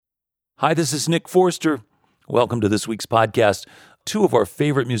Hi, this is Nick Forster. Welcome to this week's podcast. Two of our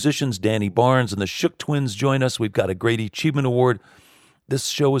favorite musicians, Danny Barnes and the Shook Twins, join us. We've got a great Achievement Award. This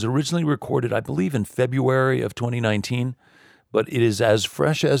show was originally recorded, I believe, in February of 2019, but it is as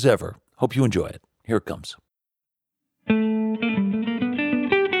fresh as ever. Hope you enjoy it. Here it comes.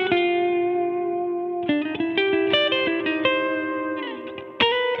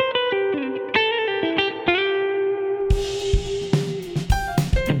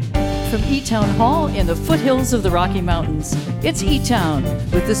 From E-Town Hall in the foothills of the Rocky Mountains, it's E-Town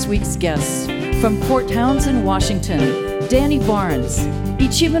with this week's guests. From Port Townsend, Washington, Danny Barnes,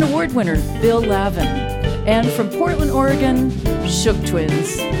 Achievement Award winner Bill Lavin, and from Portland, Oregon, Shook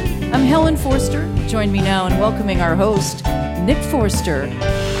Twins. I'm Helen Forster. Join me now in welcoming our host, Nick Forster.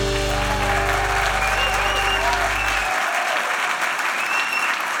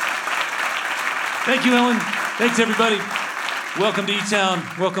 Thank you, Helen. Thanks, everybody. Welcome to E-Town.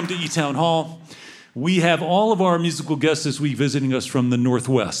 Welcome to E-Town Hall. We have all of our musical guests this week visiting us from the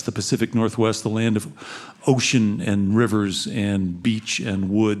Northwest, the Pacific Northwest, the land of ocean and rivers and beach and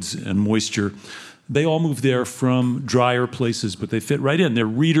woods and moisture. They all move there from drier places, but they fit right in. They're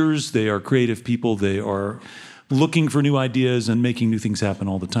readers. They are creative people. They are looking for new ideas and making new things happen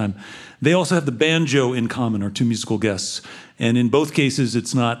all the time. They also have the banjo in common, our two musical guests. And in both cases,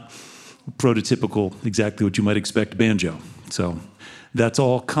 it's not prototypical, exactly what you might expect banjo. So that's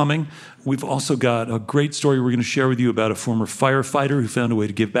all coming. We've also got a great story we're going to share with you about a former firefighter who found a way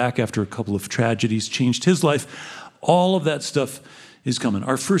to give back after a couple of tragedies, changed his life. All of that stuff is coming.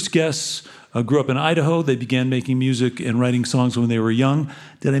 Our first guests grew up in Idaho. They began making music and writing songs when they were young.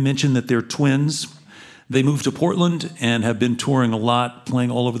 Did I mention that they're twins? They moved to Portland and have been touring a lot,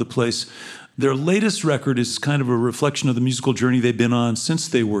 playing all over the place. Their latest record is kind of a reflection of the musical journey they've been on since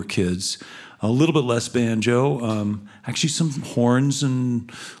they were kids. A little bit less banjo, actually some horns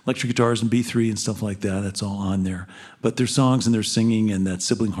and electric guitars and B3 and stuff like that. That's all on there. But their songs and their singing and that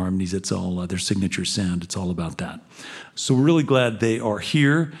sibling harmonies, it's all their signature sound. It's all about that. So we're really glad they are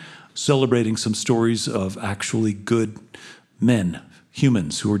here celebrating some stories of actually good men,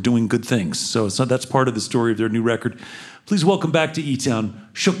 humans who are doing good things. So that's part of the story of their new record. Please welcome back to E-Town,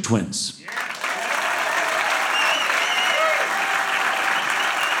 Shook Twins.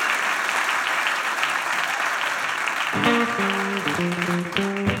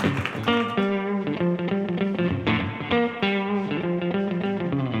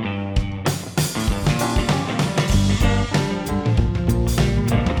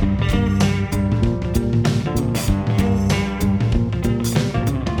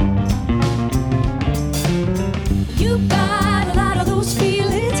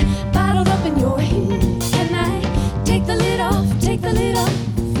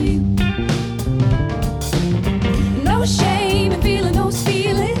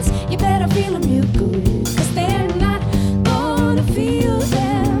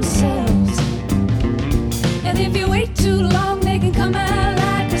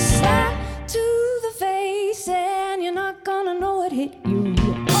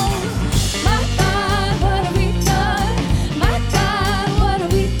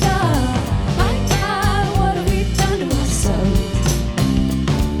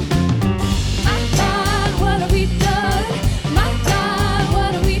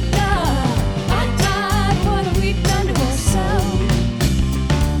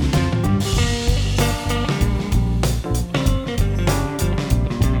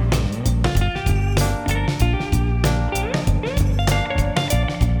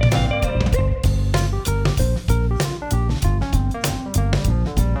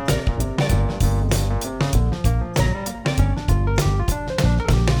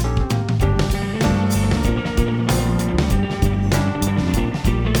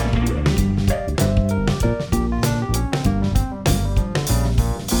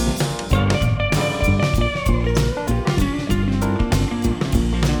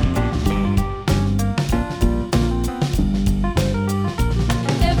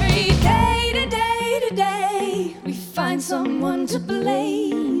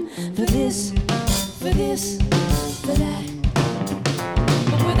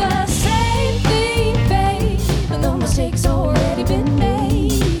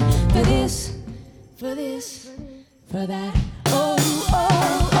 For that, oh,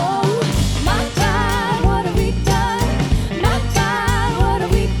 oh, oh, my God, what have we done? My God, what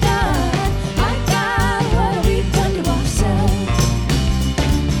have we done? My God, what have we done to ourselves?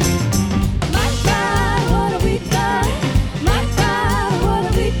 My God, what have we done? My God, what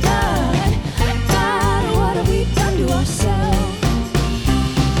have we done? My God, what have we done to ourselves?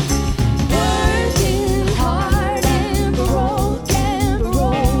 Working hard and broken,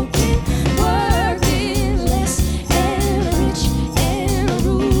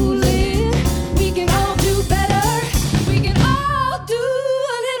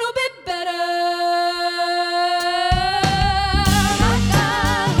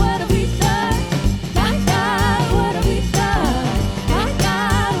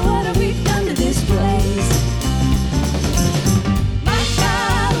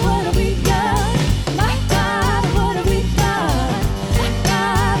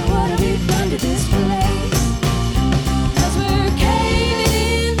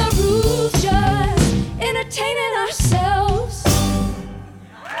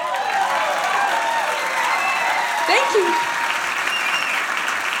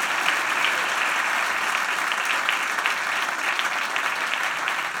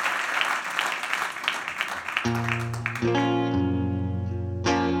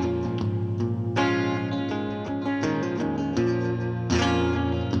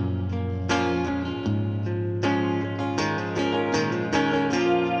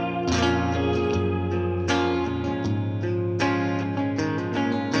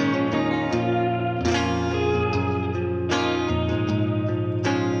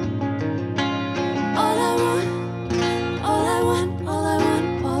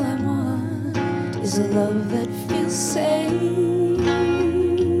 a love that feels safe.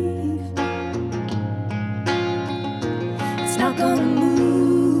 It's not gonna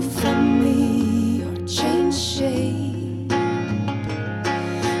move from me or change shape.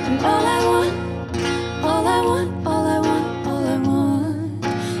 And all I want, all I want, all I want, all I want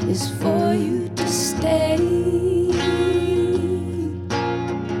is for you to stay.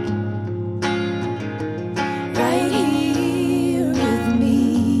 Right here with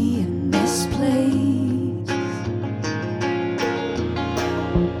me in this place.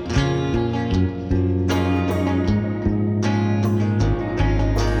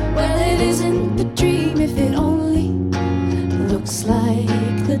 Well, it isn't the dream if it only looks like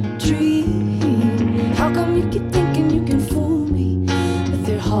the dream. How come you keep thinking you can fool me with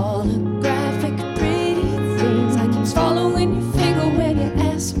your holographic pretty things? I keep swallowing your finger when you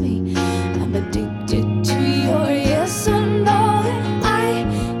ask me. I'm addicted to your yes or no, and I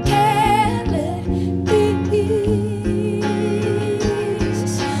can't let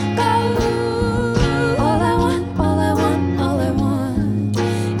this go. All I want, all I want, all I want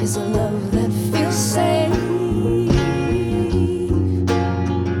is a love that feels safe.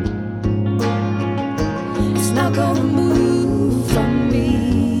 It's not gonna move from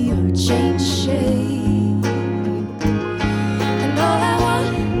me or change shape. And all I want,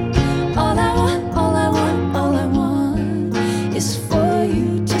 all I want, all I want, all I want is for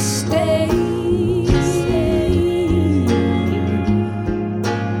you to stay.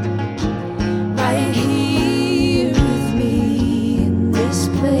 Right here with me in this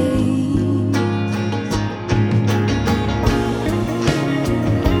place.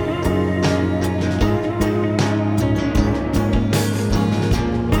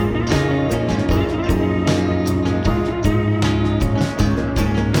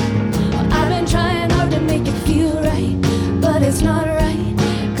 I've been trying hard to make it feel right, but it's not right,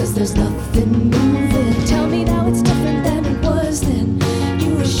 'cause there's nothing moving. Tell me now it's different than it was then.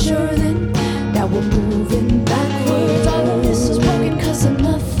 You were sure then, now we're moving backwards. All of this is broken 'cause of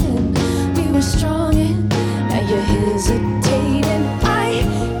nothing. We were strong and now you're hesitating. I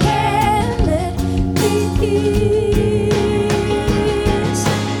can't let this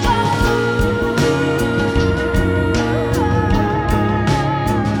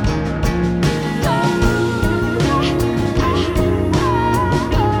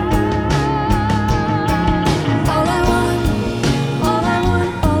all I want, all I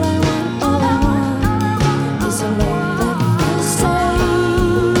want, all I want, all I want is a love that feels safe.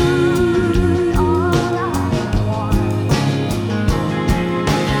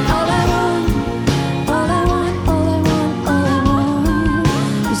 All I want, all I want, all I want, all I want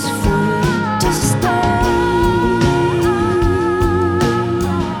is for you to stay.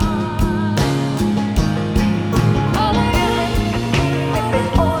 All I want, if it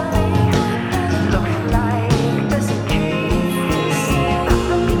only looks like this case.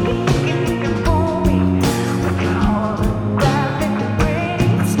 You can fool me with your holographic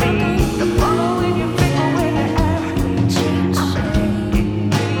pretty things. The following your finger when you ask me. Change shape.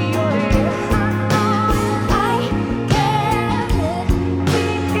 I can't let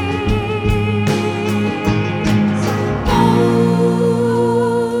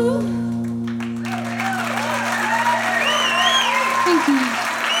Thank you.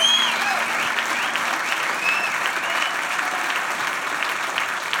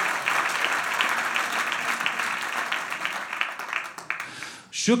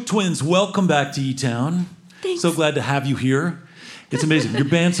 Shook Twins, welcome back to E-Town. Thanks. So glad to have you here. It's amazing. Your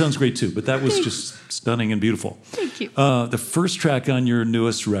band sounds great too, but that was just stunning and beautiful. Thank you. The first track on your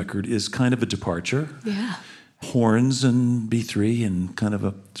newest record is kind of a departure. Yeah. Horns and B3 and kind of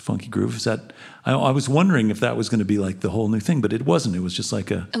a funky groove. Is that? I was wondering if that was going to be like the whole new thing, but it wasn't. It was just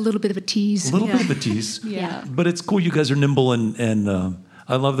like a A little bit of a tease. little bit of a tease. Yeah. But it's cool. You guys are nimble, and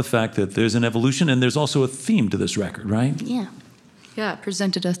I love the fact that there's an evolution and there's also a theme to this record, right? Yeah. Yeah, it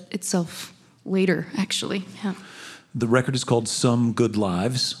presented itself later, actually. Yeah. The record is called Some Good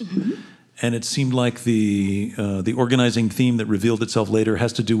Lives, and it seemed like the organizing theme that revealed itself later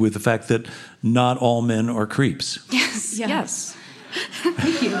has to do with the fact that not all men are creeps. Yes. Yes.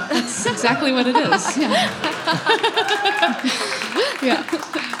 Thank you. That's exactly what it is. Yeah. Yeah.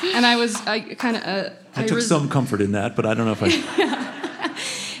 And I kind of. I took some comfort in that, but I don't know if I.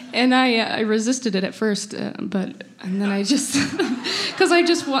 And I resisted it at first, and then I just, because I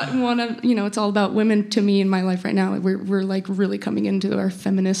just want to, it's all about women to me in my life right now. We're like really coming into our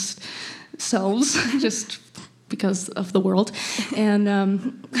feminist selves, just because of the world, and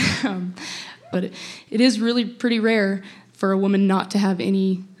but it is really pretty rare for a woman not to have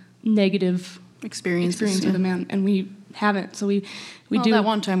any negative experience with a man, and we haven't. So we Well, do that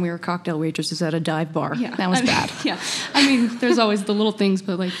one time we were cocktail waitresses at a dive bar. Yeah, That was bad. Yeah, I mean, there's always the little things,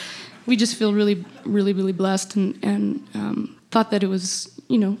 but like, we just feel really, really, really blessed, and thought that it was,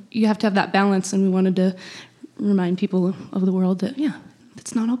 you have to have that balance, and we wanted to remind people of the world that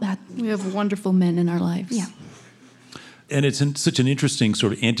it's not all bad. We have wonderful men in our lives. Yeah. And it's such an interesting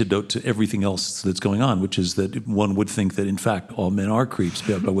sort of antidote to everything else that's going on, which is that one would think that, in fact, all men are creeps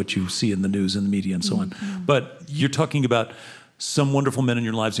by what you see in the news and the media and so on. But you're talking about some wonderful men in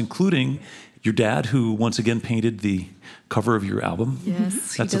your lives, including your dad, who once again painted the cover of your album.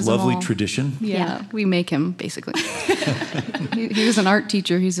 Yes, he That's a does them lovely all. tradition. Yeah, we make him, basically. he was an art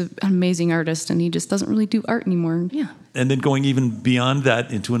teacher. He's an amazing artist, and he just doesn't really do art anymore. Yeah. And then going even beyond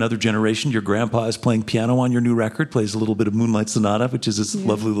that into another generation, your grandpa is playing piano on your new record, plays a little bit of Moonlight Sonata, which is this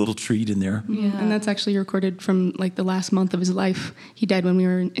lovely little treat in there. Yeah, and that's actually recorded from like the last month of his life. He died when we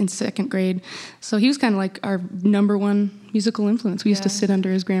were in second grade, so he was kind of like our number one musical influence. We used to sit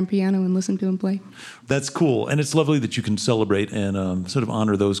under his grand piano and listen to him play. That's cool. And it's lovely that you can celebrate and sort of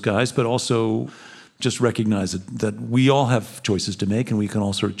honor those guys, but also just recognize that we all have choices to make, and we can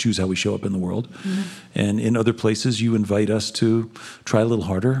all sort of choose how we show up in the world. And in other places, you invite us to try a little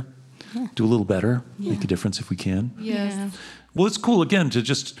harder, do a little better, make a difference if we can. Yes. Well, it's cool, again, to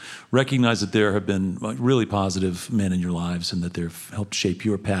just recognize that there have been really positive men in your lives and that they've helped shape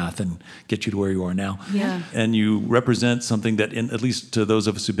your path and get you to where you are now. Yeah. And you represent something that, at least to those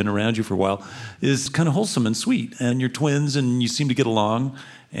of us who've been around you for a while, is kind of wholesome and sweet. And you're twins and you seem to get along.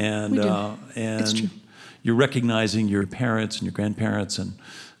 And, We do. and It's true. you're recognizing your parents and your grandparents, and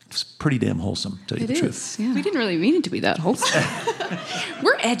it's pretty damn wholesome, to tell you the truth. Is, yeah. We didn't really mean it to be that wholesome.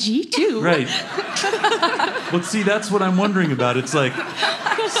 We're edgy, too. Right. Well, see, that's what I'm wondering about. It's like,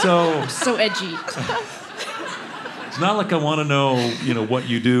 so So edgy. it's not like I want to know, what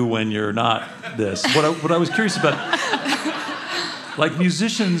you do when you're not this. What I was curious about, like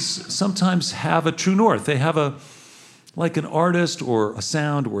musicians sometimes have a true north. They have like an artist or a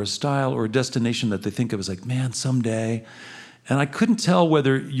sound or a style or a destination that they think of as like, man, someday. And I couldn't tell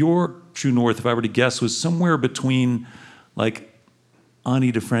whether your true north, if I were to guess, was somewhere between like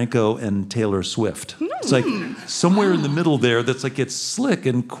Ani DeFranco and Taylor Swift. It's like somewhere in the middle there that's like, it's slick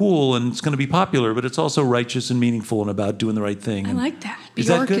and cool and it's going to be popular, but it's also righteous and meaningful and about doing the right thing. I like that. Is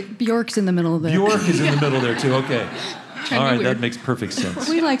that good? Bjork's in the middle of there. Bjork is in the middle there too. Okay. to All be right, weird. that makes perfect sense.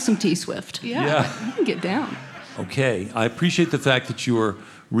 We like some T-Swift. Yeah. You can get down. Okay, I appreciate the fact that you are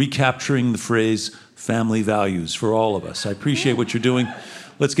recapturing the phrase family values for all of us. I appreciate what you're doing.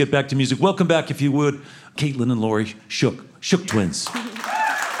 Let's get back to music. Welcome back, if you would, Caitlin and Lori Shook Twins.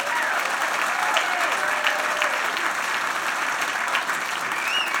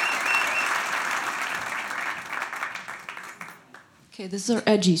 Okay, this is our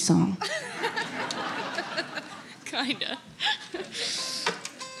edgy song. Kinda.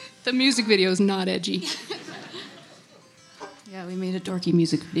 The music video is not edgy. Yeah, we made a dorky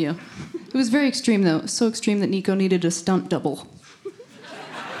music video. It was very extreme, though. So extreme that Nico needed a stunt double.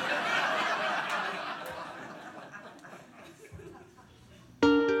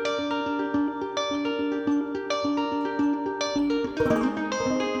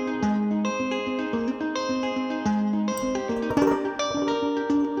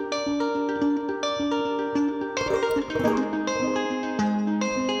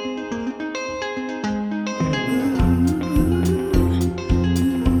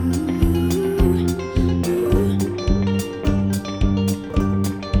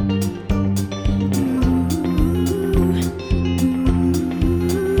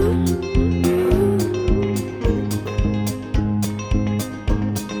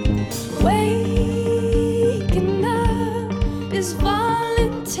 Waking up is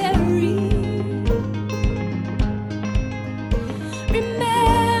voluntary.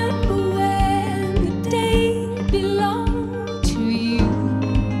 Remember when the day belonged to you.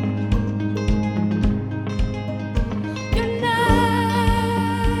 Your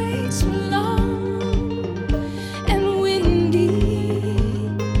nights were long and windy,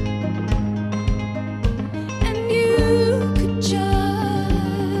 and you could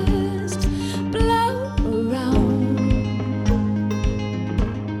just blow around.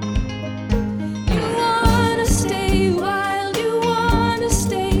 You wanna stay wild, you wanna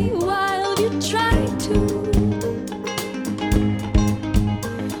stay wild, you try to.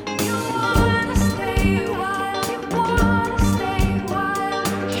 You wanna stay wild, you wanna stay wild,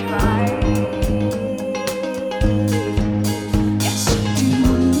 you try. Yes, you do.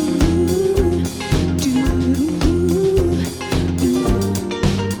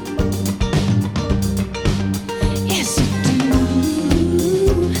 Yes, you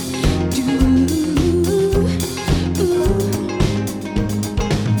do.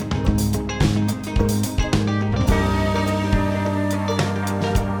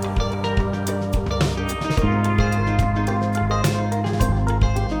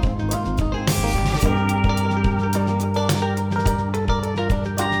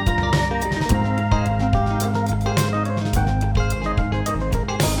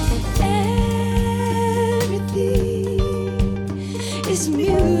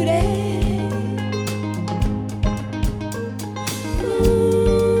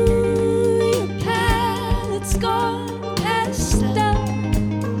 Your palate's gone past up.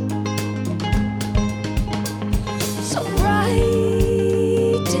 So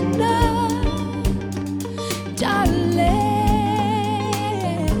brighten up, darling.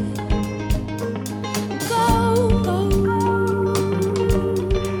 Go,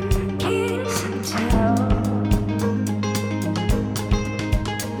 kiss and tell.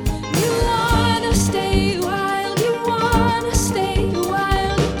 You wanna stay while you wanna stay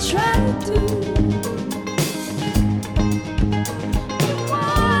while you try to. You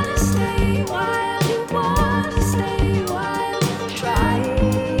wanna stay while you wanna stay while you try.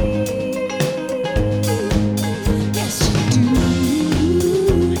 Yes, you do.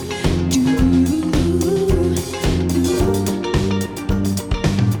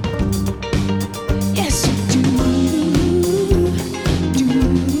 Yes, you do.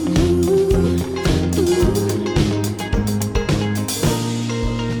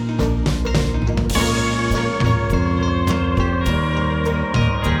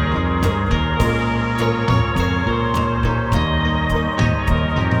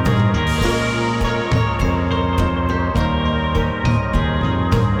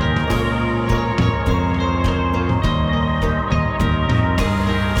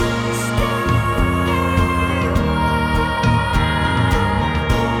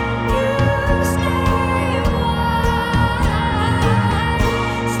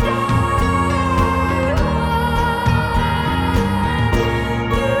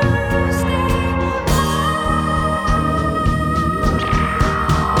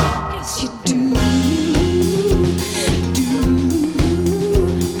 Yes, you do.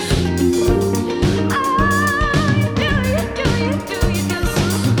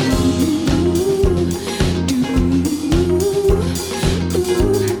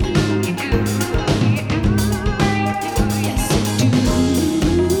 Yes,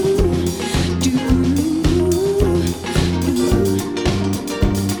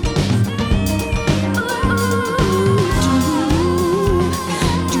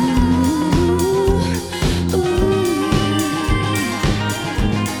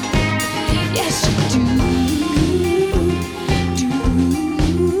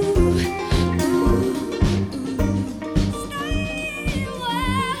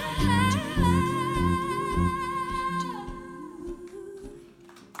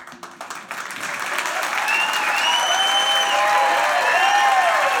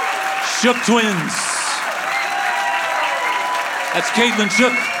 Shook Twins. That's Caitlin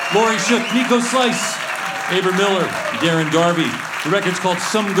Shook, Lori Shook, Nico Slice, Abram Miller, Darren Darby. The record's called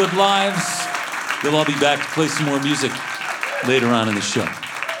Some Good Lives. They'll all be back to play some more music later on in the show.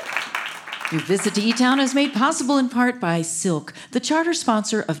 Your visit to E-Town is made possible in part by Silk, the charter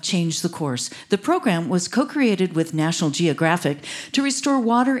sponsor of Change the Course. The program was co-created with National Geographic to restore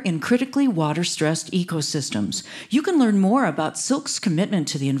water in critically water-stressed ecosystems. You can learn more about Silk's commitment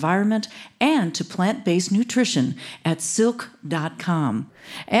to the environment and to plant-based nutrition at silk.com.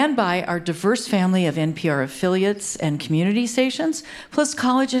 And by our diverse family of NPR affiliates and community stations, plus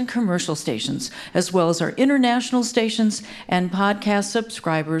college and commercial stations, as well as our international stations and podcast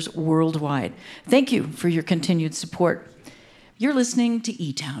subscribers worldwide. Thank you for your continued support. You're listening to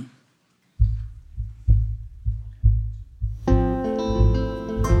E-Town.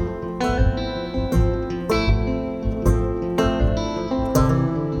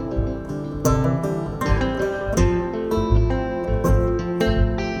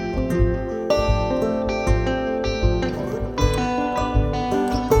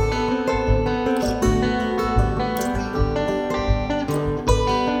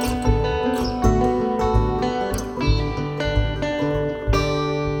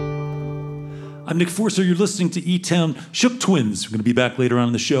 I'm Nick Forster. You're listening to E-Town. Shook Twins. We're going to be back later on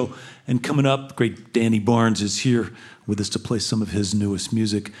in the show. And coming up, great Danny Barnes is here with us to play some of his newest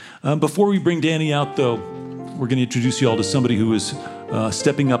music. Before we bring Danny out, though, we're going to introduce you all to somebody who is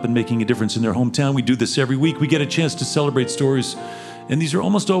stepping up and making a difference in their hometown. We do this every week. We get a chance to celebrate stories. And these are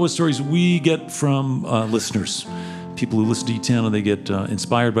almost always stories we get from listeners. People who listen to E-Town and they get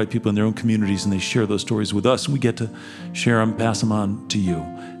inspired by people in their own communities and they share those stories with us and we get to share them, pass them on to you.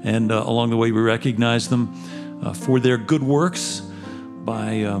 And along the way we recognize them for their good works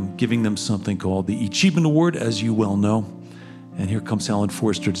by giving them something called the Achievement Award, as you well know. And here comes Helen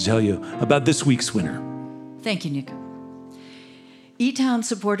Forster to tell you about this week's winner. Thank you, Nick. E-Town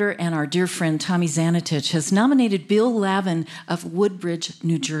supporter and our dear friend Tommy Zanatich has nominated Bill Lavin of Woodbridge,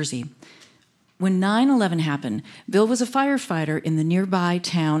 New Jersey. When 9/11 happened, Bill was a firefighter in the nearby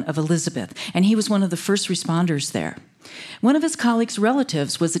town of Elizabeth, and he was one of the first responders there. One of his colleagues'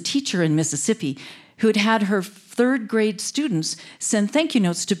 relatives was a teacher in Mississippi who had had her third grade students send thank you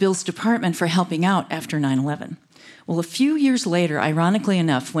notes to Bill's department for helping out after 9/11. Well, a few years later, ironically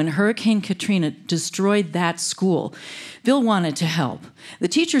enough, when Hurricane Katrina destroyed that school, Bill wanted to help. The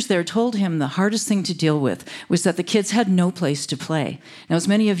teachers there told him the hardest thing to deal with was that the kids had no place to play. Now, as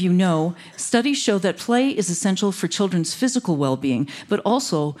many of you know, studies show that play is essential for children's physical well-being, but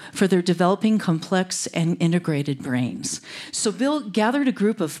also for their developing complex and integrated brains. So Bill gathered a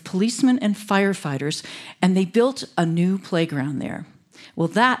group of policemen and firefighters, and they built a new playground there. Well,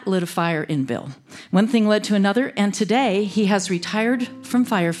 that lit a fire in Bill. One thing led to another, and today he has retired from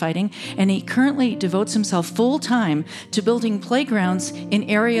firefighting, and he currently devotes himself full-time to building playgrounds in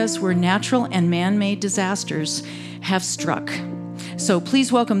areas where natural and man-made disasters have struck. So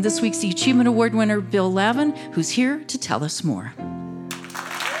please welcome this week's Achievement Award winner, Bill Lavin, who's here to tell us more.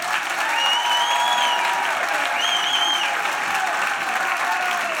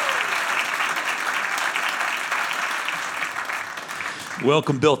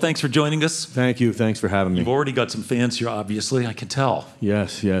 Welcome, Bill. Thanks for joining us. Thank you. Thanks for having me. You've already got some fans here, obviously. I can tell.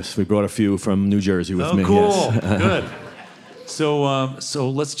 Yes. We brought a few from New Jersey with me. Cool. Yes. Good.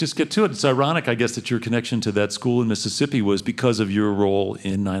 So let's just get to it. It's ironic, I guess, that your connection to that school in Mississippi was because of your role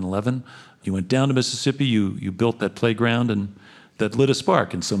in 9/11. You went down to Mississippi, you built that playground, and that lit a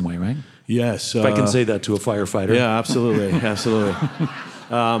spark in some way, right? Yes. If I can say that to a firefighter. Yeah, absolutely. Absolutely.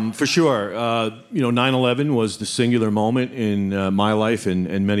 For sure. 9/11 was the singular moment in my life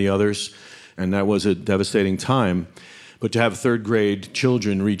and many others, and that was a devastating time. But to have third grade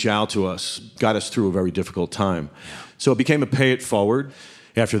children reach out to us got us through a very difficult time. So it became a pay it forward.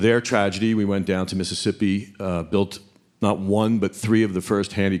 After their tragedy, we went down to Mississippi, built not one, but three of the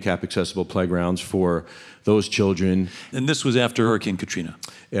first handicap-accessible playgrounds for those children. And this was after Hurricane Katrina.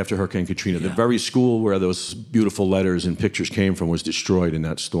 After Hurricane Katrina. Yeah. The very school where those beautiful letters and pictures came from was destroyed in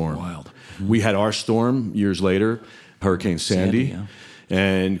that storm. Wild. We had our storm years later, Hurricane Sandy. Yeah.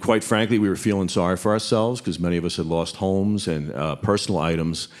 And quite frankly, we were feeling sorry for ourselves because many of us had lost homes and personal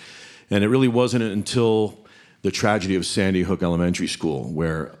items. And it really wasn't until the tragedy of Sandy Hook Elementary School,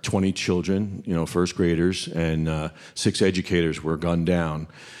 where 20 children, first graders, and 6 educators were gunned down,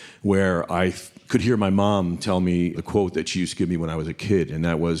 where I could hear my mom tell me a quote that she used to give me when I was a kid, and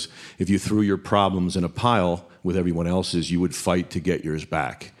that was, if you threw your problems in a pile with everyone else's, you would fight to get yours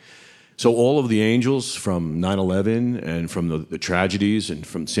back. So all of the angels from 9/11 and from the tragedies and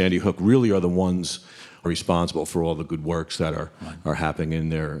from Sandy Hook really are the ones responsible for all the good works that are happening in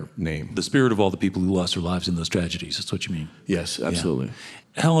their name. The spirit of all the people who lost their lives in those tragedies. That's what you mean. Yes, absolutely.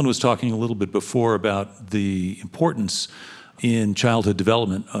 Yeah. Helen was talking a little bit before about the importance in childhood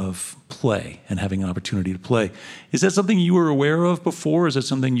development of play and having an opportunity to play. Is that something you were aware of before? Is that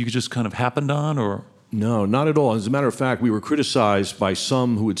something you just kind of happened on, or? No, not at all. As a matter of fact, we were criticized by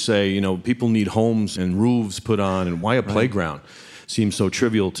some who would say, people need homes and roofs put on, and why a playground? Seems so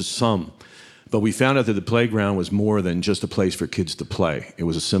trivial to some. But we found out that the playground was more than just a place for kids to play. It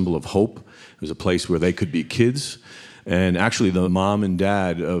was a symbol of hope. It was a place where they could be kids. And actually, the mom and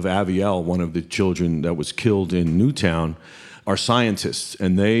dad of Aviel, one of the children that was killed in Newtown, are scientists.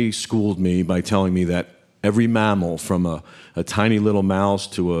 And they schooled me by telling me that every mammal, from a tiny little mouse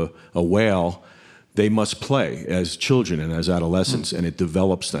to a whale, they must play as children and as adolescents, and it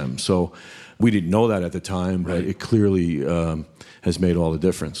develops them. So we didn't know that at the time, but it clearly has made all the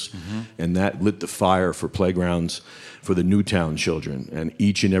difference. Mm-hmm. And that lit the fire for playgrounds for the Newtown children. And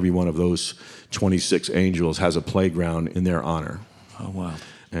each and every one of those 26 angels has a playground in their honor. Oh, wow.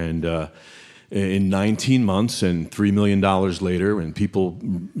 And in 19 months and $3 million later, and people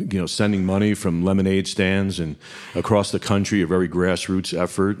sending money from lemonade stands and across the country, a very grassroots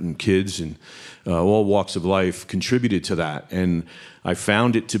effort, and kids and all walks of life contributed to that. And I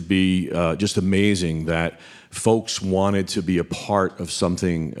found it to be just amazing that folks wanted to be a part of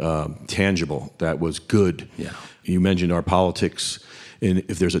something tangible that was good. Yeah. You mentioned our politics, and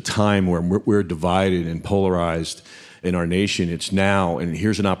if there's a time where we're divided and polarized in our nation, it's now, and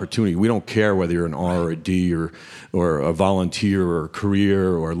here's an opportunity. We don't care whether you're an R or a D or a volunteer or a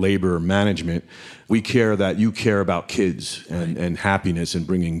career or labor or management. We care that you care about kids and happiness and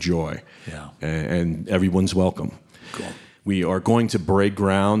bringing joy. Yeah. And everyone's welcome. Cool. We are going to break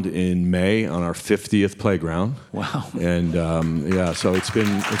ground in May on our 50th playground. Wow. And so it's been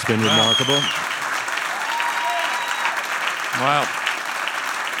remarkable. Wow.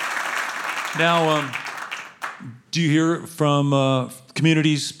 Now, do you hear from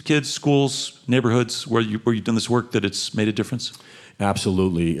communities, kids, schools, neighborhoods where you've done this work that it's made a difference?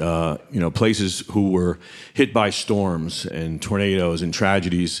 Absolutely. Places who were hit by storms and tornadoes and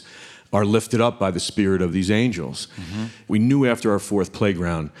tragedies. are lifted up by the spirit of these angels. Mm-hmm. We knew after our fourth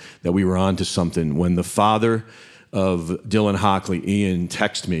playground that we were on to something when the father of Dylan Hockley, Ian,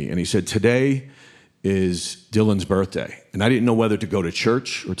 texted me and he said, today is Dylan's birthday. And I didn't know whether to go to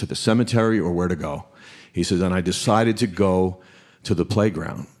church or to the cemetery or where to go. He says, and I decided to go to the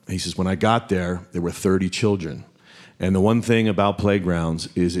playground. He says, when I got there were 30 children. And the one thing about playgrounds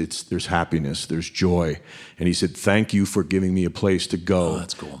is there's happiness, there's joy. And he said, thank you for giving me a place to go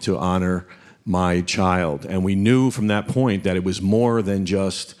to honor my child. And we knew from that point that it was more than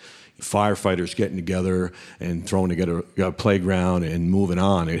just firefighters getting together and throwing together a playground and moving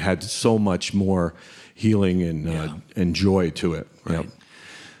on. It had so much more healing and joy to it. Right. Yep.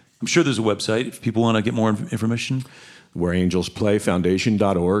 I'm sure there's a website if people want to get more information.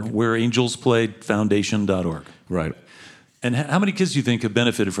 WhereAngelsPlayFoundation.org. WhereAngelsPlayFoundation.org. Right. And how many kids do you think have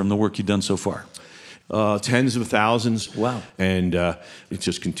benefited from the work you've done so far? Tens of thousands. Wow. And it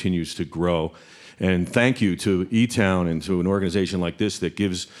just continues to grow. And thank you to E-Town and to an organization like this that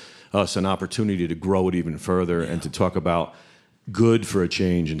gives us an opportunity to grow it even further and to talk about good for a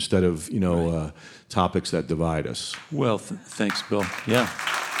change instead of, topics that divide us. Well, thanks, Bill. Yeah.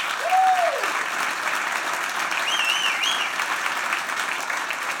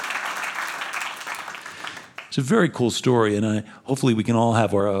 It's a very cool story, and hopefully we can all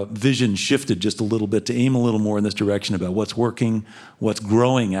have our vision shifted just a little bit to aim a little more in this direction about what's working, what's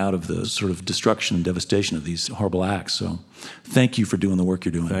growing out of the sort of destruction and devastation of these horrible acts. So thank you for doing the work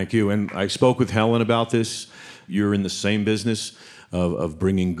you're doing. Thank you. And I spoke with Helen about this. You're in the same business of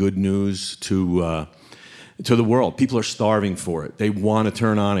bringing good news to the world. People are starving for it. They want to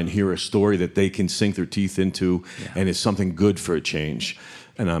turn on and hear a story that they can sink their teeth into, and it's something good for a change.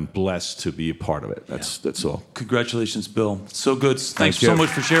 And I'm blessed to be a part of it. That's all. Congratulations, Bill. So good. Thanks you. so much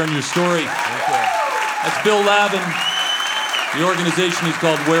for sharing your story. That's Bill Lavin. The organization is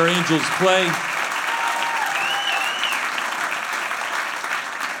called Where Angels Play.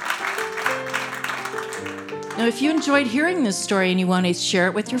 Now, if you enjoyed hearing this story and you want to share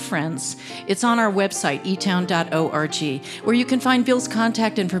it with your friends, it's on our website, etown.org, where you can find Bill's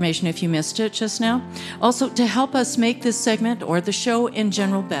contact information if you missed it just now. Also, to help us make this segment or the show in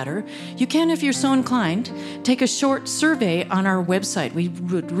general better, you can, if you're so inclined, take a short survey on our website. We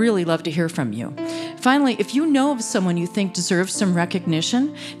would really love to hear from you. Finally, if you know of someone you think deserves some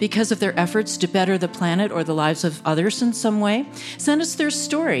recognition because of their efforts to better the planet or the lives of others in some way, send us their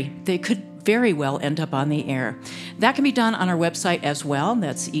story. They could very well end up on the air. That can be done on our website as well.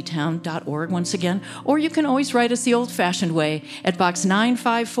 That's etown.org once again. Or you can always write us the old-fashioned way at Box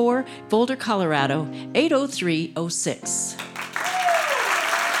 954, Boulder, Colorado, 80306.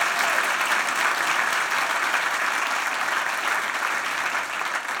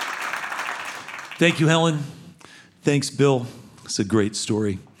 Thank you, Helen. Thanks, Bill. It's a great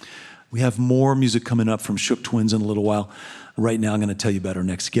story. We have more music coming up from Shook Twins in a little while. Right now, I'm going to tell you about our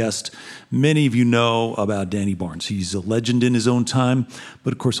next guest. Many of you know about Danny Barnes. He's a legend in his own time,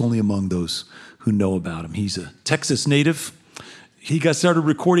 but of course only among those who know about him. He's a Texas native. He got started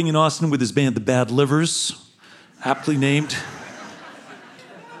recording in Austin with his band, The Bad Livers, aptly named.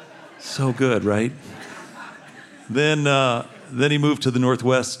 So good, right? Then he moved to the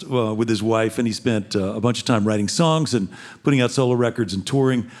Northwest with his wife, and he spent a bunch of time writing songs and putting out solo records and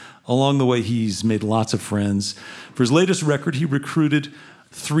touring. Along the way, he's made lots of friends. For his latest record, he recruited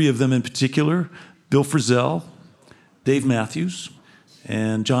 3 of them in particular, Bill Frisell, Dave Matthews,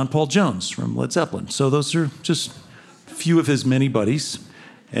 and John Paul Jones from Led Zeppelin. So those are just a few of his many buddies.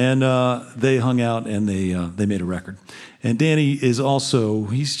 And they hung out and they made a record. And Danny is also,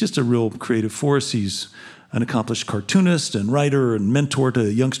 he's just a real creative force. He's an accomplished cartoonist and writer and mentor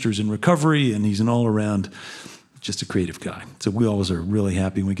to youngsters in recovery, and he's an all-around just a creative guy. So we always are really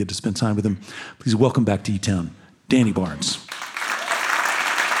happy when we get to spend time with him. Please welcome back to E-Town, Danny Barnes.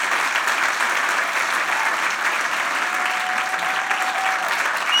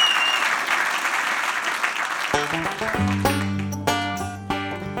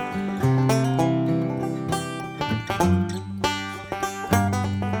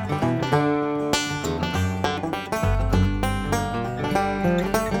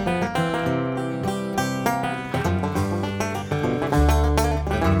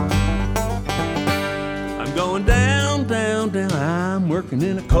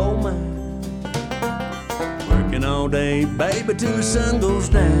 In a coal mine, working all day, baby, till the sun goes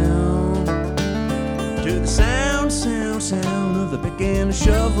down. To the sound of the pick and the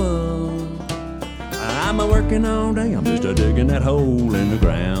shovel. I'm a working all day, I'm just a digging that hole in the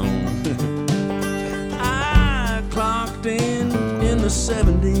ground. I clocked in the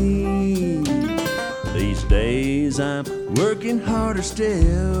 70s. These days I'm working harder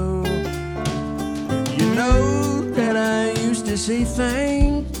still. You know that I used to see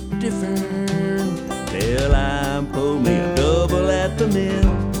things different till I pulled me a double at the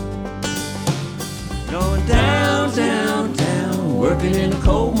mill. Going down, down, down, working in a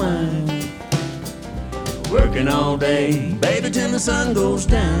coal mine. Working all day, baby, till the sun goes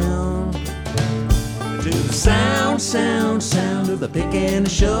down. To the sound, sound, sound of the pick and the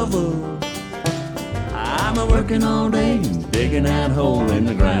shovel. I'm a working all day, digging that hole in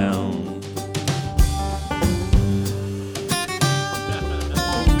the ground.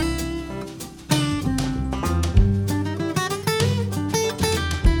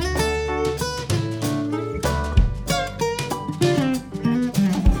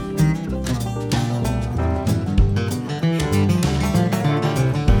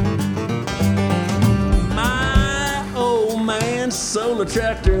 Solar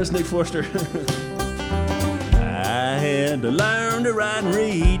tractor, Nick Forster. I had to learn to write and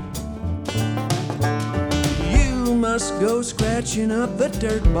read. You must go scratching up the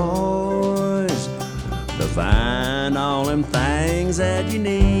dirt, boys, to find all them things that you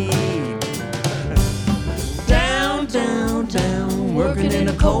need. Down, down, down, working in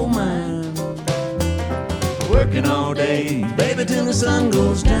a coal mine. Working all day, baby, till the sun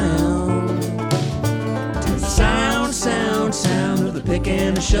goes down. Sound, sound, sound of the pick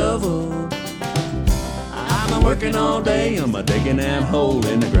and the shovel. I'm a working all day, I'm a digging that hole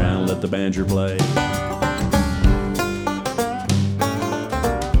in the ground. Let the banjo play.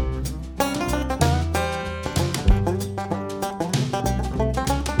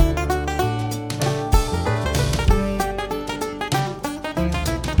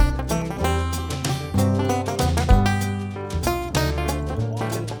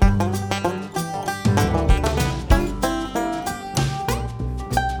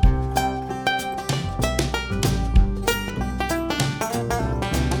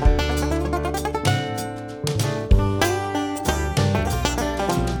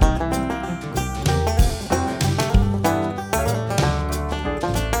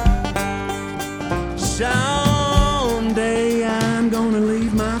 Someday I'm gonna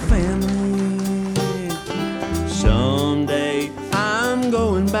leave my family. Someday I'm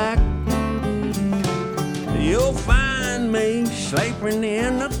going back. You'll find me sleeping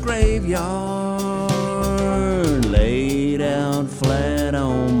in the graveyard, laid out flat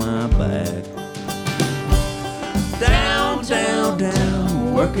on my back. Down, down,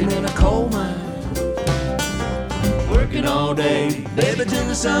 down, working in a coal mine. Working all day, baby, till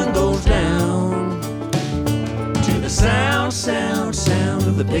the sun goes down. Sound, sound, sound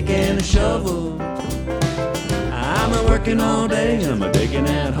of the pick and the shovel. I'm a working all day, I'm a digging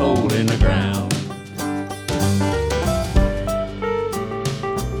that hole in the ground.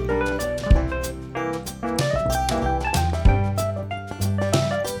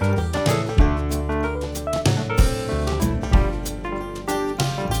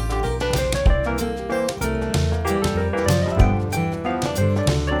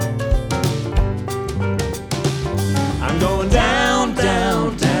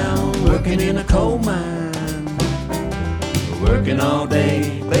 In a coal mine, working all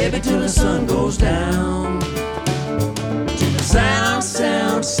day, baby, till the sun goes down. To the sound,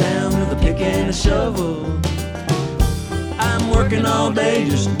 sound, sound of the pick and the shovel. I'm working all day,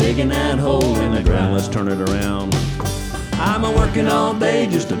 just digging that hole in the ground. Let's turn it around. I'm a working all day,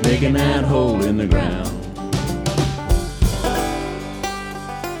 just a digging that hole in the ground.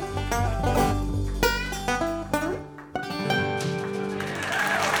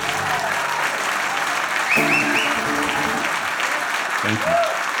 Thank you.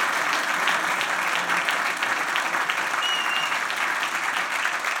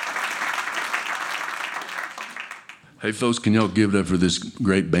 Hey, folks, can y'all give it up for this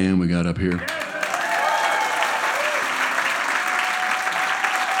great band we got up here?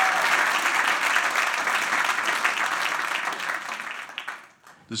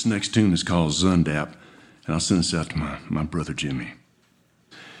 This next tune is called Zundap, and I'll send this out to my brother Jimmy.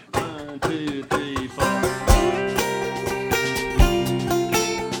 1, 2, 3, 4.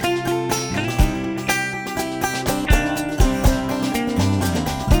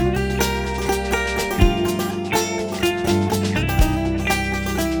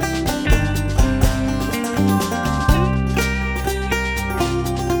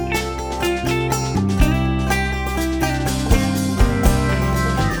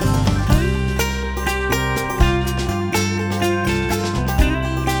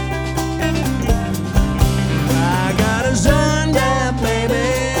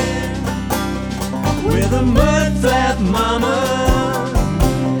 The mud flap mama,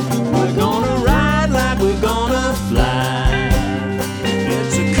 we're gonna ride like we're gonna fly.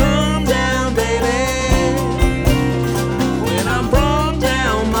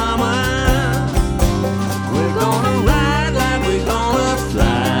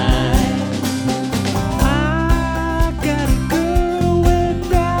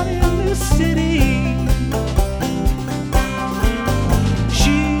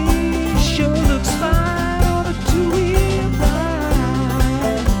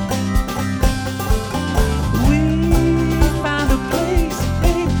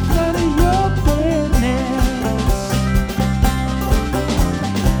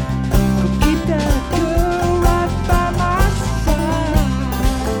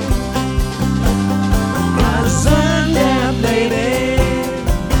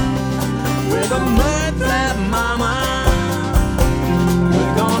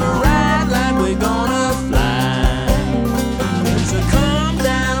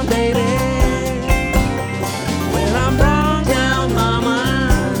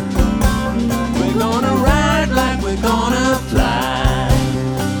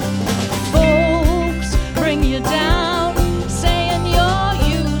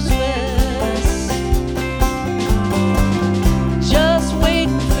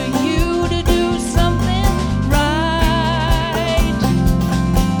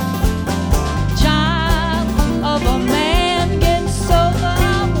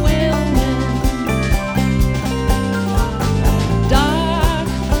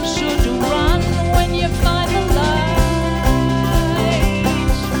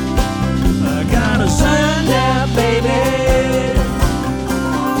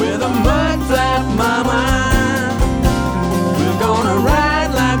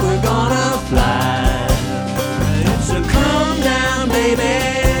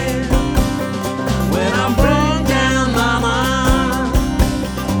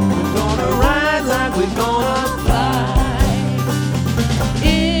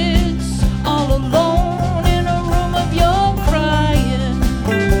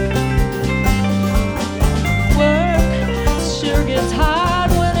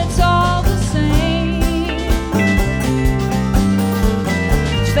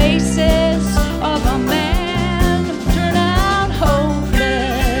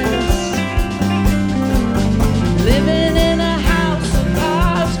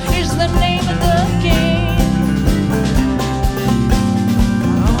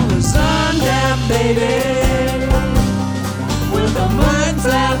 ride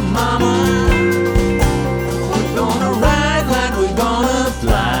flat, mama. We're gonna ride like we're gonna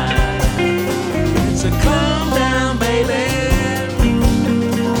fly. It's a come down, baby.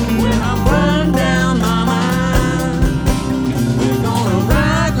 When I'm run down, mama. We're gonna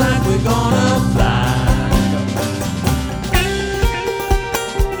ride like we're gonna fly.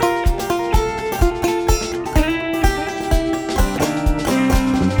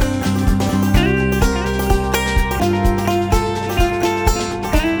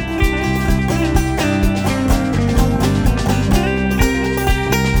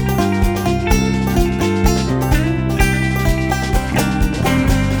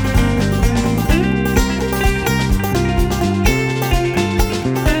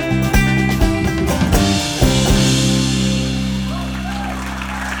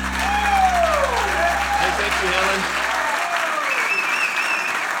 Thank you, Helen.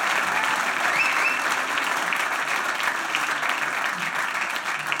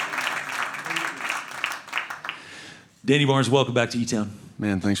 Danny Barnes, welcome back to E-Town.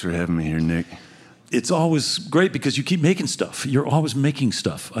 Man, thanks for having me here, Nick. It's always great because you keep making stuff. You're always making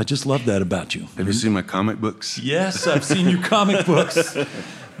stuff. I just love that about you. Have you seen my comic books? Yes, I've seen your comic books.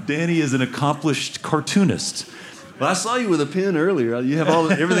 Danny is an accomplished cartoonist. Well, I saw you with a pen earlier. You have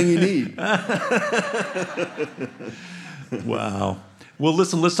everything you need. Wow. Well,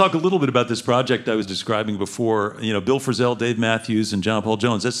 listen, let's talk a little bit about this project I was describing before. You know, Bill Frisell, Dave Matthews, and John Paul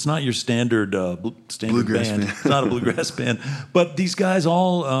Jones. That's not your standard Bluegrass band. band. It's not a bluegrass band. But these guys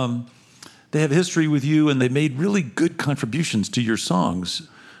all, they have history with you, and they made really good contributions to your songs.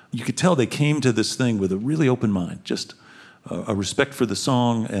 You could tell they came to this thing with a really open mind, just a respect for the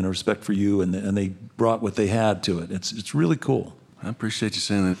song and a respect for you, and they brought what they had to it. It's really cool. I appreciate you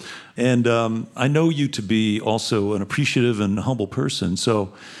saying that. And I know you to be also an appreciative and humble person.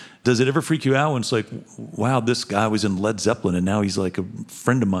 So does it ever freak you out when it's like, wow, this guy was in Led Zeppelin and now he's like a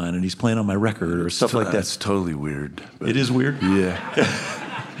friend of mine and he's playing on my record or stuff like that? That's totally weird. But It is weird? Yeah.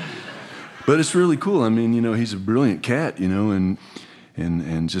 But it's really cool. I mean, you know, he's a brilliant cat, you know, and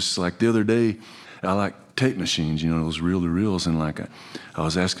just like the other day, I like tape machines, you know, those reel-to-reels, and like I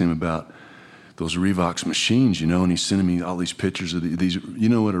was asking him about those Revox machines, you know, and he's sending me all these pictures of these, you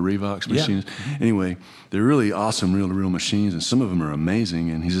know what a Revox machine is? Anyway, they're really awesome reel-to-reel machines, and some of them are amazing,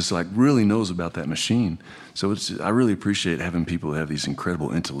 and he just like really knows about that machine. So I really appreciate having people that have these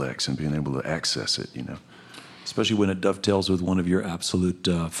incredible intellects and being able to access it, you know. Especially when it dovetails with one of your absolute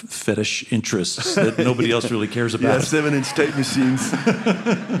fetish interests that nobody else really cares about. Yeah, 7-inch tape machines.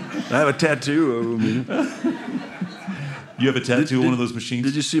 I have a tattoo of them, you know. You have a tattoo of one of those machines?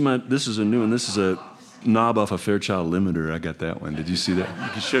 Did you see this is a new one. This is a knob off a Fairchild limiter. I got that one. Did you see that?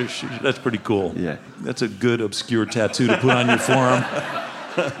 That's pretty cool. Yeah. That's a good obscure tattoo to put on your forearm.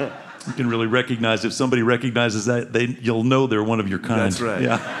 You can really recognize, if somebody recognizes that, you'll know they're one of your kind. That's right.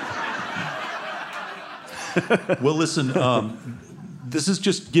 Yeah. Well, listen, this is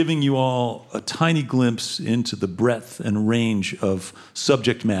just giving you all a tiny glimpse into the breadth and range of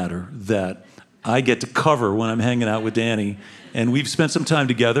subject matter that I get to cover when I'm hanging out with Danny. And we've spent some time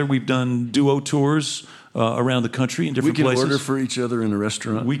together. We've done duo tours around the country in different places. We can order for each other in a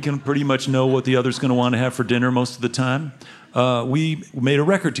restaurant. We can pretty much know what the other's going to want to have for dinner most of the time. We made a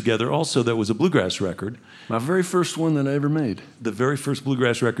record together also that was a bluegrass record. My very first one that I ever made. The very first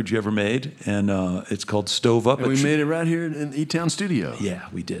bluegrass record you ever made, and it's called Stove Up. And we made it right here in E-Town Studio. Yeah,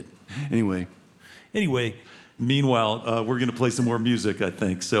 we did. Anyway, meanwhile, we're going to play some more music, I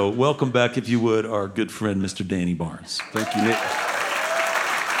think. So welcome back, if you would, our good friend, Mr. Danny Barnes. Thank you, Nick.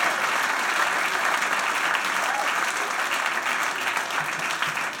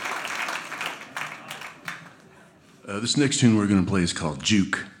 This next tune we're going to play is called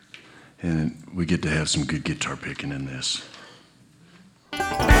Juke, and we get to have some good guitar picking in this.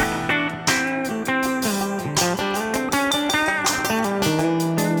 I've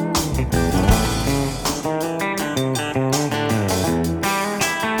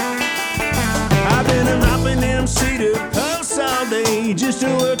been a-ropping them cedar posts all day, just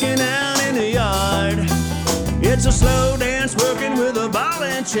a-working out in the yard. It's a slow dance working with a ball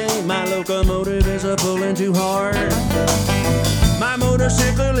and chain. My locomotive is a-pulling too hard. My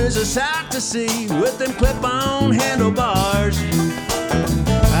motorcycle is a sight to see with them clip-on handlebars.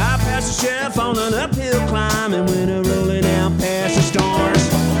 I pass the shelf on an uphill climb and when I'm rolling out past the stars.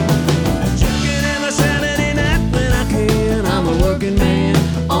 Juking in the Saturday night when I can. I'm a working man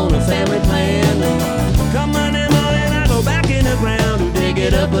on a family plan. Come Monday morning, I go back in the ground to dig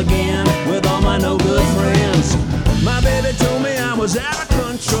it up again with all my no good friends. My baby told me I was out of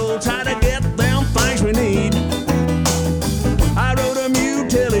control, trying to get them things we need. I rode a mule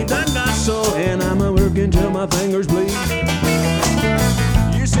till he done got sore, and I'm a working till my fingers bleed.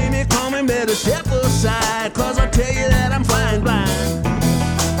 better step aside, 'cause I tell you that I'm flying blind.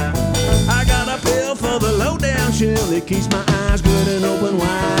 I got a pill for the low-down chill, it keeps my eyes good and open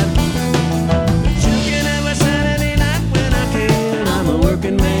wide. Shookin' every Saturday night when I can, I'm a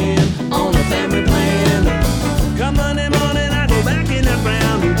working man on a family plan. Come Monday morning, I go back in the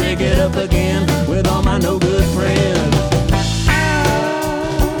ground and take it up again with all my no-good friends.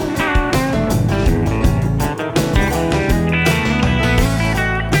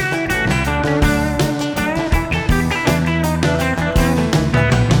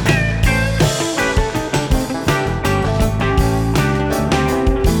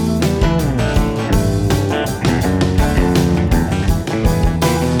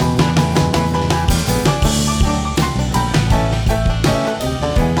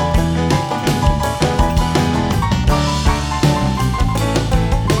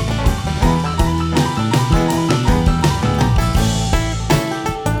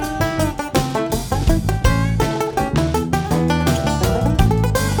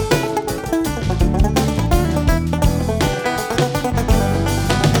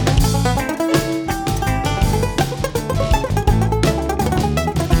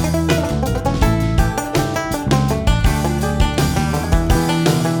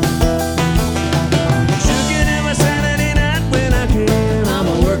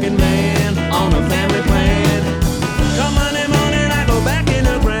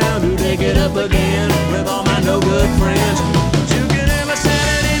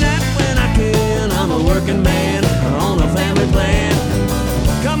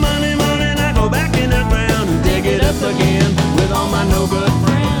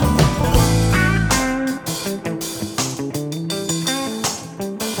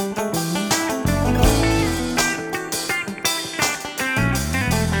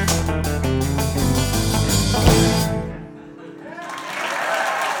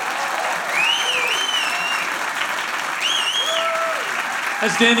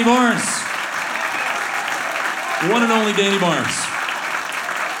 That's Danny Barnes. One and only Danny Barnes.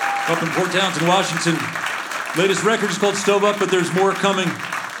 Up in Port Townsend, Washington. Latest record is called Stove Up, but there's more coming.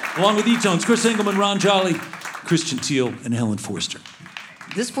 Along with E-Tones, Chris Engelman, Ron Jolly, Christian Teal, and Helen Forster.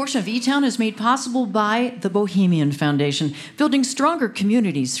 This portion of E-Town is made possible by the Bohemian Foundation, building stronger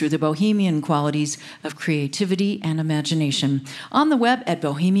communities through the bohemian qualities of creativity and imagination. On the web at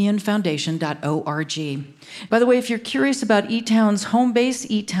bohemianfoundation.org. By the way, if you're curious about E-Town's home base,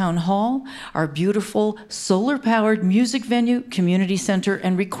 E-Town Hall, our beautiful solar-powered music venue, community center,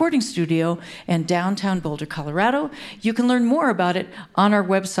 and recording studio in downtown Boulder, Colorado, you can learn more about it on our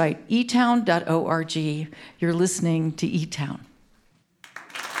website, etown.org. You're listening to E-Town.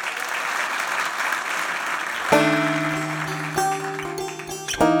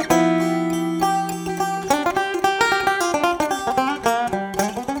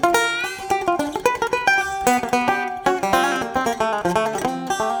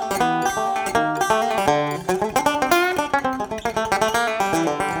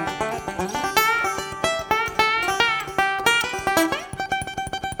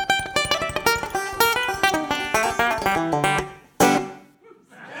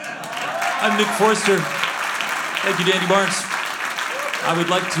 I'm Nick Forster. Thank you, Danny Barnes. I would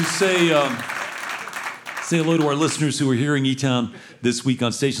like to say hello to our listeners who are hearing E-Town this week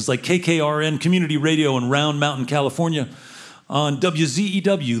on stations like KKRN Community Radio in Round Mountain, California, on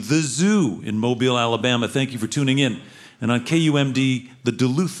WZEW, The Zoo in Mobile, Alabama. Thank you for tuning in. And on KUMD, the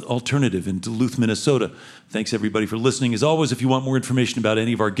Duluth Alternative in Duluth, Minnesota. Thanks, everybody, for listening. As always, if you want more information about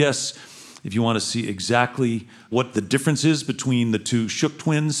any of our guests, if you want to see exactly what the difference is between the two Shook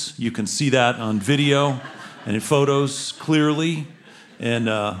twins, you can see that on video and in photos clearly. And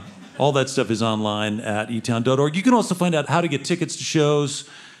all that stuff is online at etown.org. You can also find out how to get tickets to shows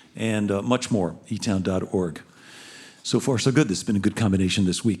and much more, etown.org. So far, so good. This has been a good combination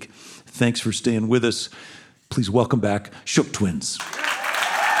this week. Thanks for staying with us. Please welcome back Shook Twins.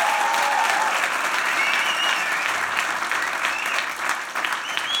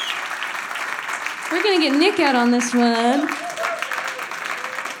 We're going to get Nick out on this one.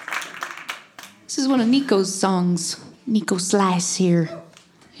 This is one of Nico's songs. Nico Slice here.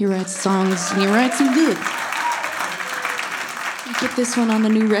 He writes songs, and he writes them good. I'll get this one on the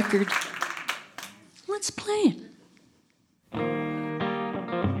new record. Let's play it.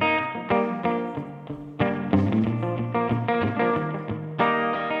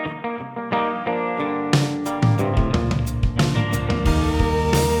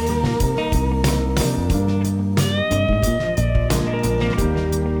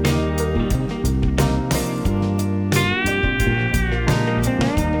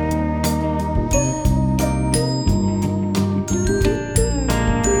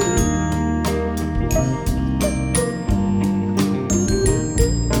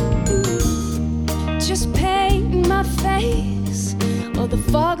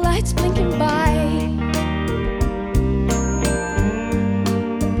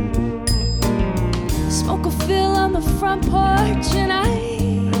 the front porch and I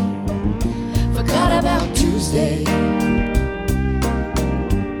forgot about Tuesday.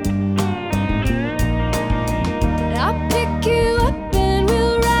 I'll pick you up and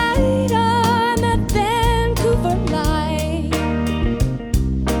we'll ride on that Vancouver line.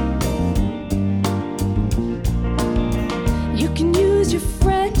 You can use your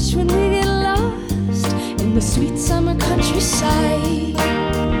French when we get lost in the sweet summer countryside.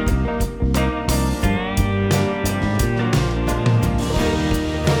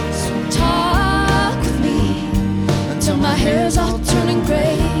 So talk with me until my hair's all turning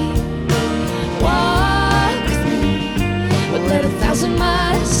gray. Walk with me, but let 1,000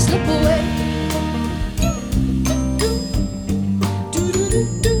 miles slip away.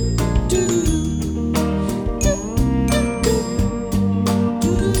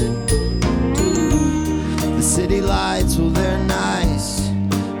 The city lights, well, they're nice,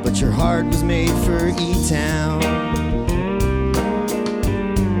 but your heart was made for E-Town.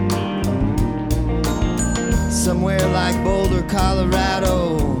 Somewhere like Boulder,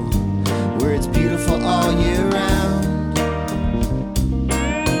 Colorado, where it's beautiful all year round.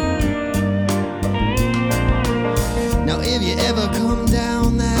 Now, if you ever come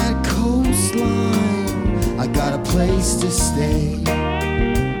down that coastline, I got a place to stay.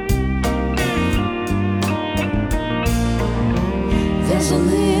 There's a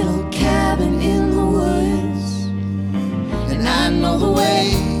little cabin in the woods, and I know the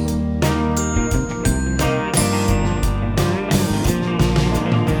way.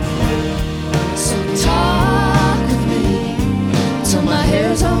 So talk with me till my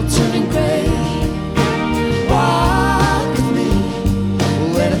hair's all turning gray. Walk with me,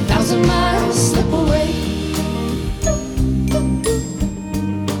 let 1,000 miles slip away.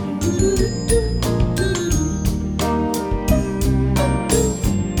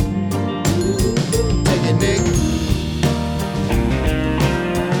 Take it, Nick.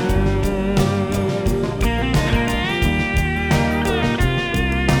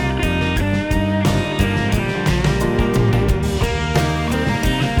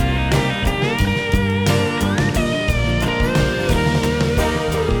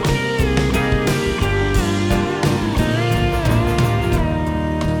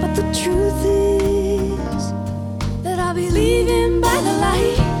 But the truth is that I'll be leaving by the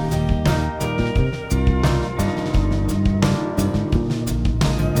light.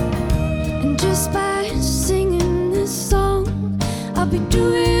 And just by singing this song, I'll be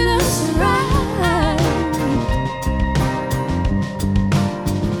doing us right.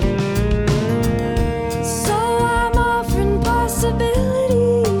 So I'm offering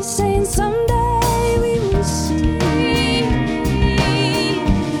possibilities, saying someday we will see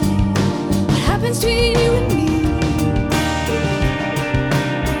what happens between you and me.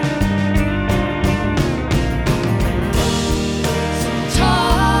 So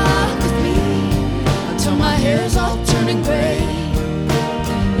talk with me until my hair's all turning gray.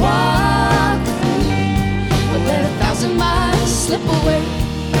 Walk with me, but let 1,000 miles slip away.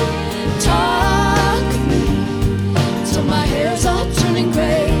 Talk with me until my hair's all turning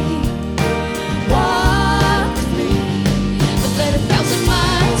gray. Walk with me, but let 1,000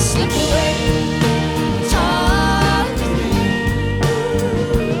 miles slip away. Talk with me.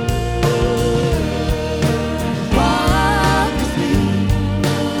 Walk with me.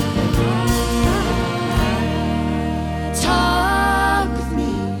 Talk with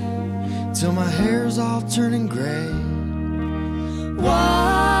me till my hair's all turning gray.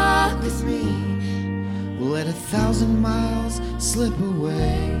 Walk with me, we'll let 1,000 miles slip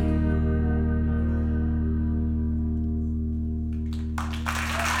away.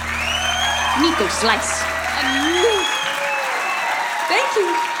 Nico Slice. Thank you.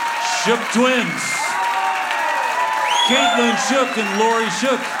 Shook Twins. Caitlin Shook and Lori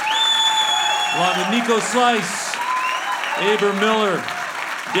Shook. Along with Nico Slice, Aber Miller,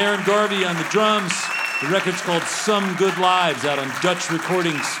 Darren Garvey on the drums. The record's called Some Good Lives, out on Dutch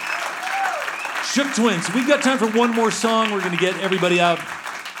Recordings. Shook Twins. We've got time for one more song. We're going to get everybody out.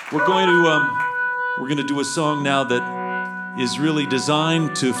 We're going to do a song now that is really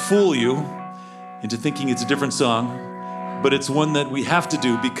designed to fool you into thinking it's a different song, but it's one that we have to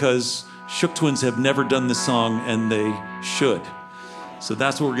do because Shook Twins have never done this song and they should. So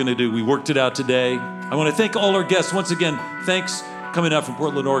that's what we're going to do. We worked it out today. I want to thank all our guests once again. Thanks coming out from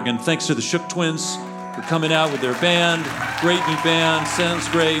Portland, Oregon. Thanks to the Shook Twins for coming out with their band. Great new band, sounds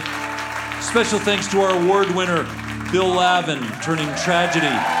great. Special thanks to our award winner, Bill Lavin, turning tragedy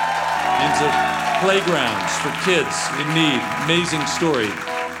into playgrounds for kids in need. Amazing story.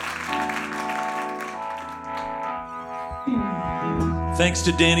 Thanks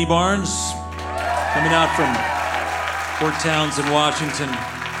to Danny Barnes, coming out from Port Townsend, Washington.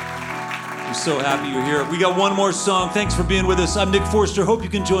 I'm so happy you're here. We got one more song. Thanks for being with us. I'm Nick Forster. Hope you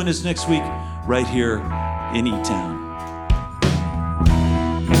can join us next week right here in E-Town.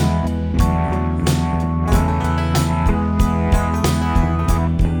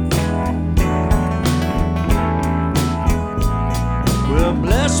 Well,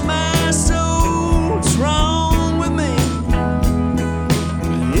 bless my soul, what's wrong with me?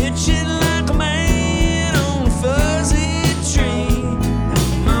 Itching like a man on a fuzzy tree.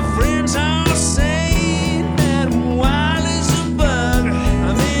 My friends all say that I'm wild as a bug.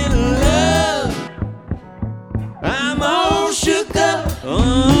 I'm in love. I'm all shook up.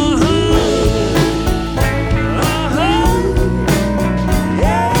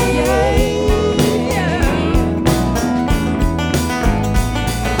 Yeah, yeah, yeah.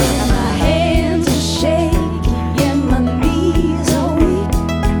 My hands are shaky and my knees are weak.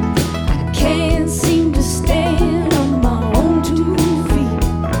 I can't seem to stand on my own 2 feet.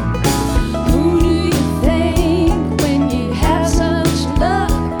 Who do you think when you have such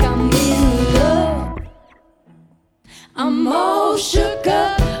luck? I'm in love. I'm all shook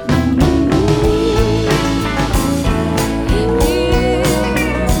up.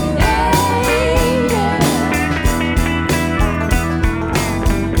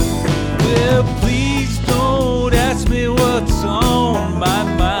 Well, please don't ask me what's on my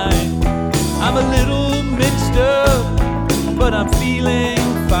mind. I'm a little mixed up, but I'm feeling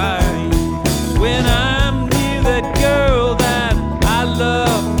fine. When I'm near that girl that I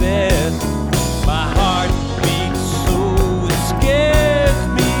love best, my heart beats so it scares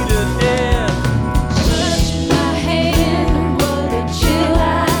me to death. Touch my hand, what a chill I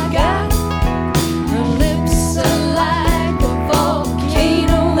got. Her lips are like a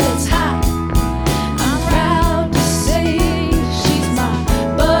volcano that's hot. I'm proud to say she's my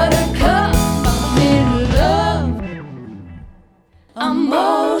buttercup. I'm in love. I'm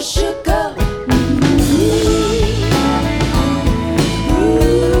all shook up.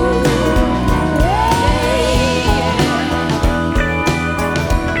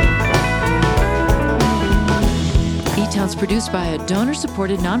 E-Town's produced by a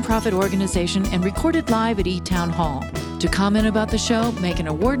donor-supported nonprofit organization and recorded live at E-Town Hall. To comment about the show, make an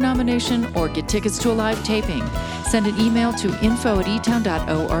award nomination, or get tickets to a live taping, send an email to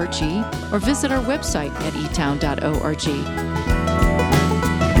info@etown.org or visit our website at etown.org.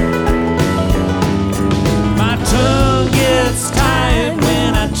 My tongue gets tired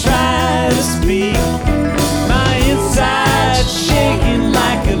when I try to speak. My inside's shaking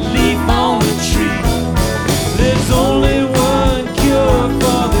like a leaf on the tree. There's only one cure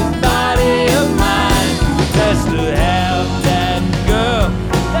for this body of mine. That's to have that girl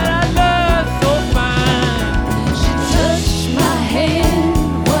that I love so fine. She touched my hand,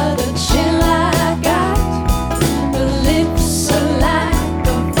 what a chill I got. Her lips are like a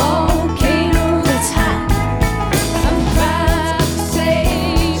volcano that's hot. I'm proud to say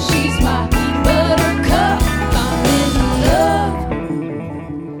she's my buttercup. I'm in love.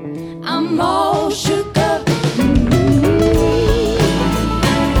 I'm all shook up.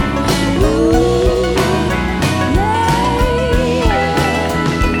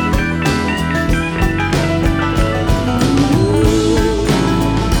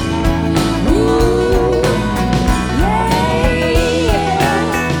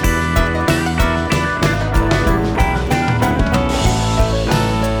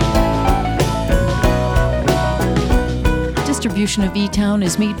 Distribution of E-Town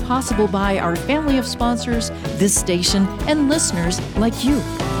is made possible by our family of sponsors, this station, and listeners like you.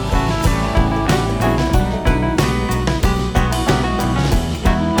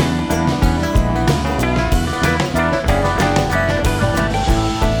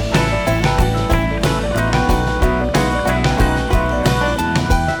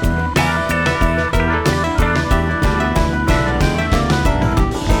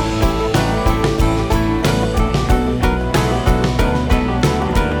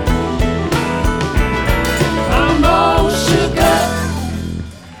 I'm all shook up.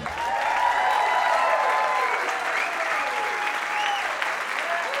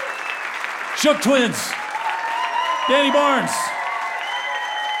 Shook Twins, Danny Barnes,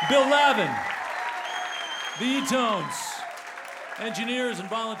 Bill Lavin, the E-Tones, engineers and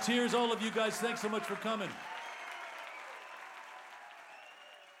volunteers, all of you guys, thanks so much for coming.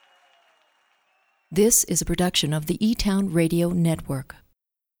 This is a production of the E-Town Radio Network.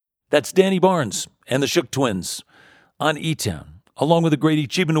 That's Danny Barnes and the Shook Twins on E-Town. Along with a Great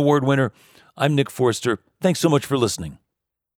Achievement Award winner, I'm Nick Forster. Thanks so much for listening.